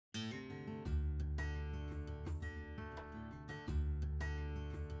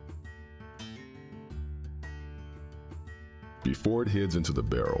Before it heads into the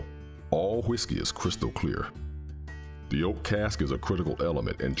barrel, all whiskey is crystal clear. The oak cask is a critical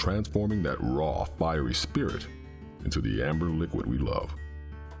element in transforming that raw, fiery spirit into the amber liquid we love.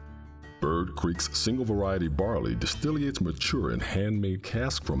 Bird Creek's single variety barley distillates mature in handmade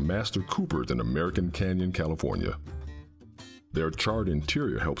casks from Master Cooperage in American Canyon, California. Their charred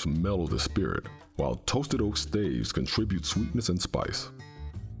interior helps mellow the spirit, while toasted oak staves contribute sweetness and spice.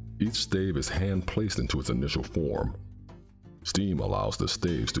 Each stave is hand-placed into its initial form. Steam allows the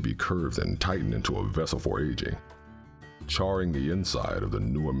staves to be curved and tightened into a vessel for aging. Charring the inside of the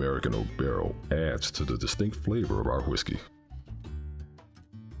new American oak barrel adds to the distinct flavor of our whiskey.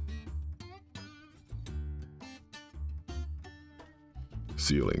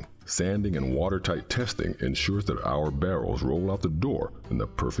 Sealing, sanding, and watertight testing ensures that our barrels roll out the door in the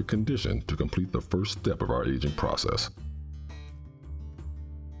perfect condition to complete the first step of our aging process.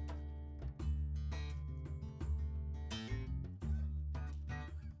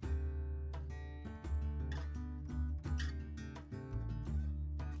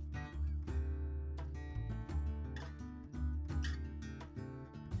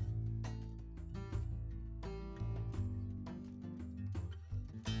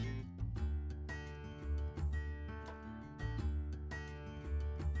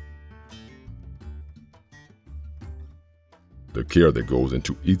 The care that goes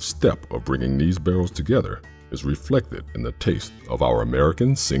into each step of bringing these barrels together is reflected in the taste of our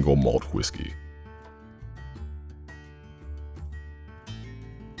American single malt whiskey.